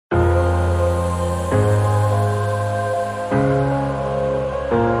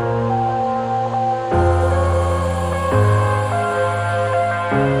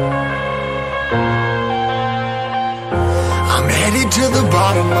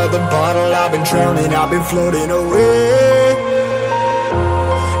bottom of the bottle, I've been drowning, I've been floating away.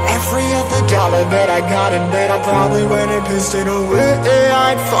 Every other dollar that I got in bed, I probably went and pissed it away.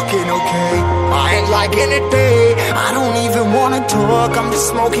 I ain't fucking okay, I ain't liking it, babe. I don't even wanna talk, I'm just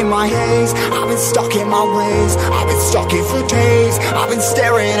smoking my haze. I've been stuck in my ways, I've been stuck in for days. I've been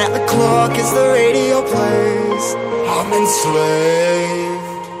staring at the clock as the radio plays. I'm enslaved.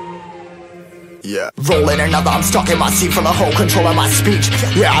 Yeah, rolling another, I'm stuck in my seat for the whole control of my speech.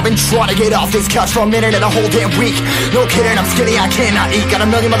 Yeah, I've been trying to get off this couch for a minute and a whole damn week. No kidding, I'm skinny, I cannot eat. Got a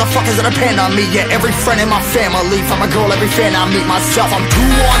million motherfuckers that depend on me. Yeah, every friend in my family, from a girl, every fan I meet myself. I'm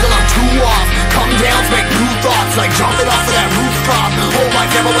too on till I'm too off. Come down to make new thoughts, like jumping off of that rooftop. Whole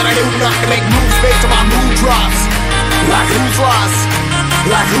life never when I do nothing to make moves based on my mood drops. Like who's lost?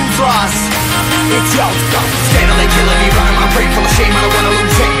 Like who's lost? It's yo, steadily killing me, running my brain full of shame. I don't wanna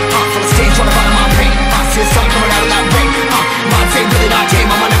lose it. Full of stage, trying to find my pain. I see the sun coming out of that rain. Minds ain't really not tame.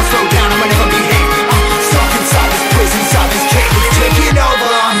 I'ma never slow down, I'ma never behave. Stuck inside this prison, inside this cage, it's taking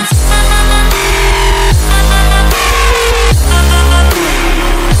over.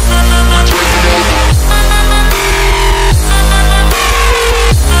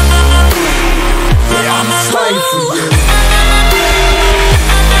 Yeah, I'm a slave for you.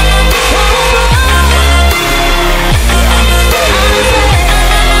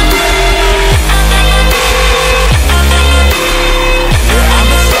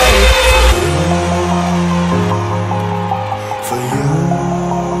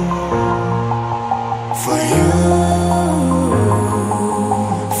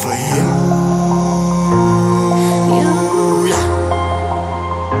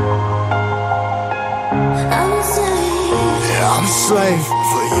 I'm a slave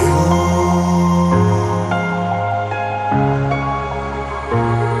for you.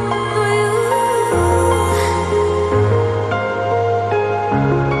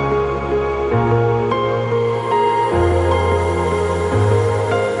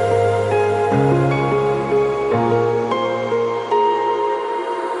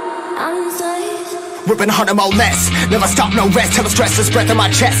 Ripping harder, more less. Never stop, no rest. Till the stress is breath in my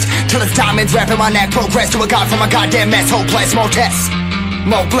chest. Till it's diamonds wrapping my neck. Progress to a god from a goddamn mess. Hopeless, more tests,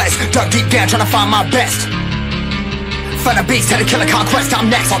 more blessed. Dug deep down, trying to find my best. Find a beast, had to kill a conquest. I'm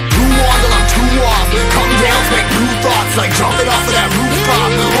next. I'm too on till I'm too off. Come down to make new thoughts, like jumping off of that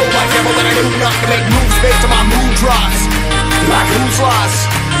rooftop. Whole life never when I do nothing to make moves based on my mood drops. Like who's lost?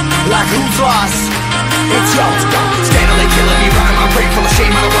 Like who's lost? It's yo, steadily killing me, running my brain full of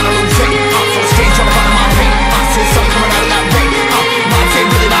shame. I don't wanna lose it. Full of stage, trying to find my pain. I see the sun coming out of that rain. Minds ain't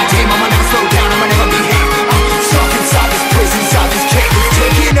really not tame. I'ma never slow down, I'ma never behave. Stuck inside this prison, inside this cage, it's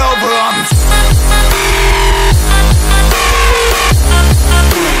taking over.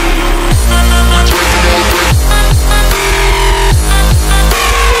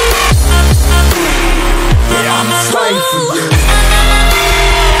 Yeah, I'm a slave for you.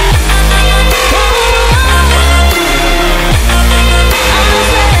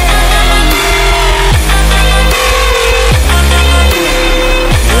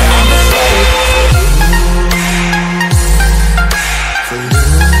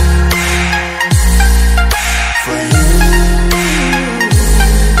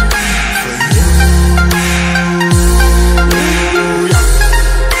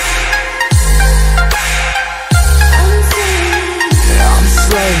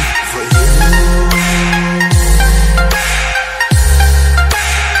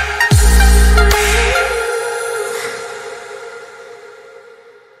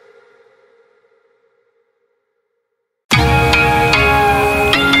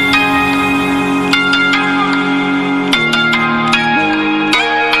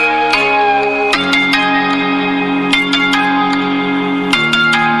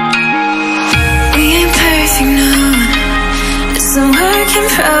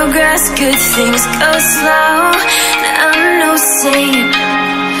 Progress, good things go slow. Now I'm no saint.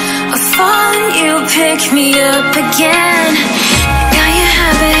 I fall and you pick me up again. Got your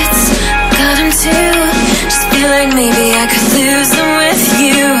habits, got them too. Just feel like maybe I could lose them with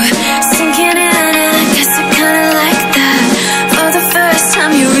you. Sinking in, and I guess I kinda like that. For the first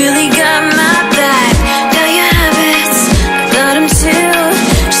time you really got my back. Got your habits, got them too.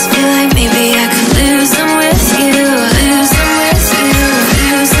 Just feel like maybe I could lose them with you. Lose them with you.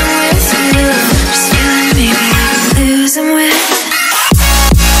 Lose them with you. Just feel like maybe I could lose them with you.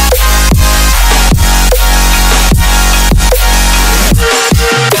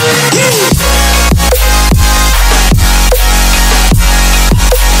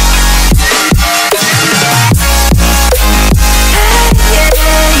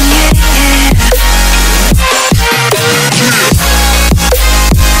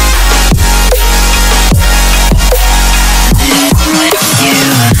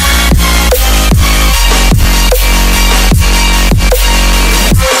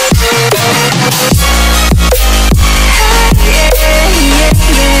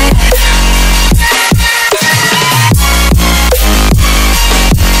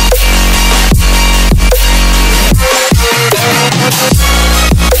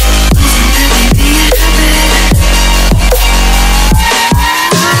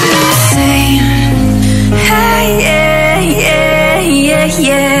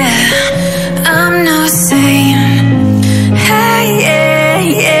 yeah. I'm not saying, hey, yeah,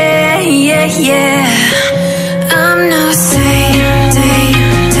 yeah, yeah, yeah. I'm not saying, day,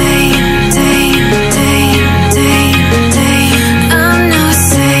 day, day, day, day, day. I'm not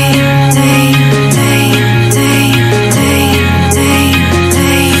saying, day, day, day, day, day,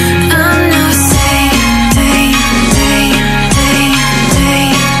 day. I'm not saying, day, day, day, day,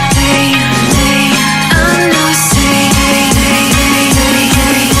 day, day. I'm not saying, day, day, day,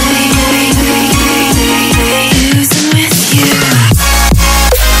 day, day, day, losing with you.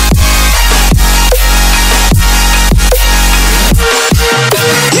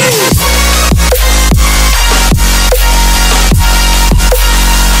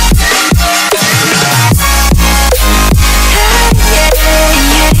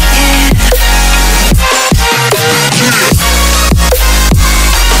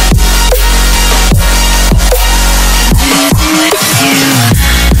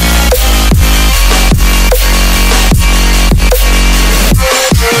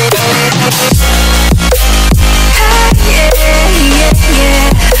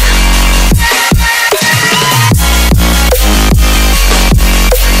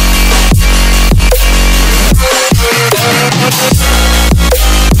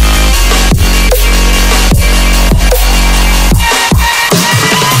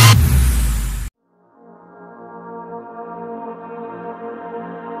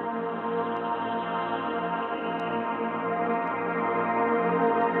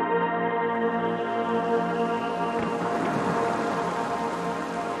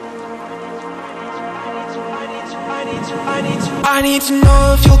 I need to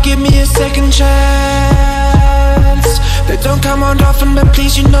know if you'll give me a second chance. They don't come around often, but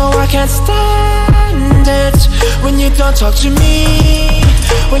please, you know I can't stand it when you don't talk to me,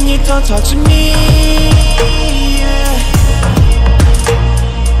 when you don't talk to me, yeah.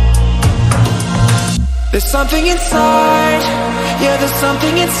 There's something inside, yeah, there's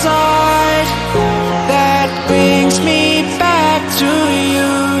something inside that brings me back to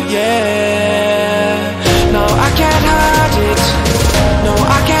you, yeah. No, I can't hide it. No,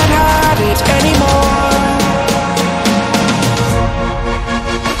 I can't hide it anymore.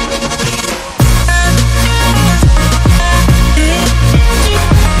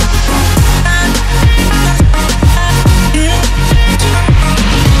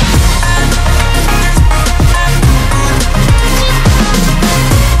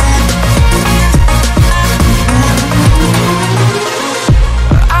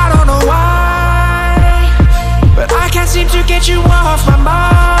 Seem to get you off my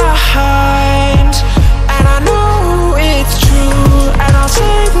mind, and I know it's true, and I'll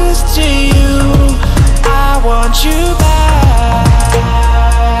say this to you, I want you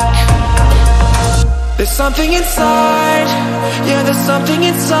back. There's something inside, yeah, there's something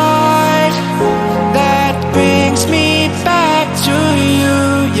inside that brings me back to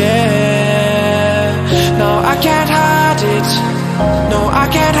you, yeah. No, I can't hide it, no, I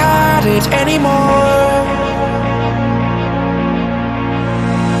can't hide it anymore.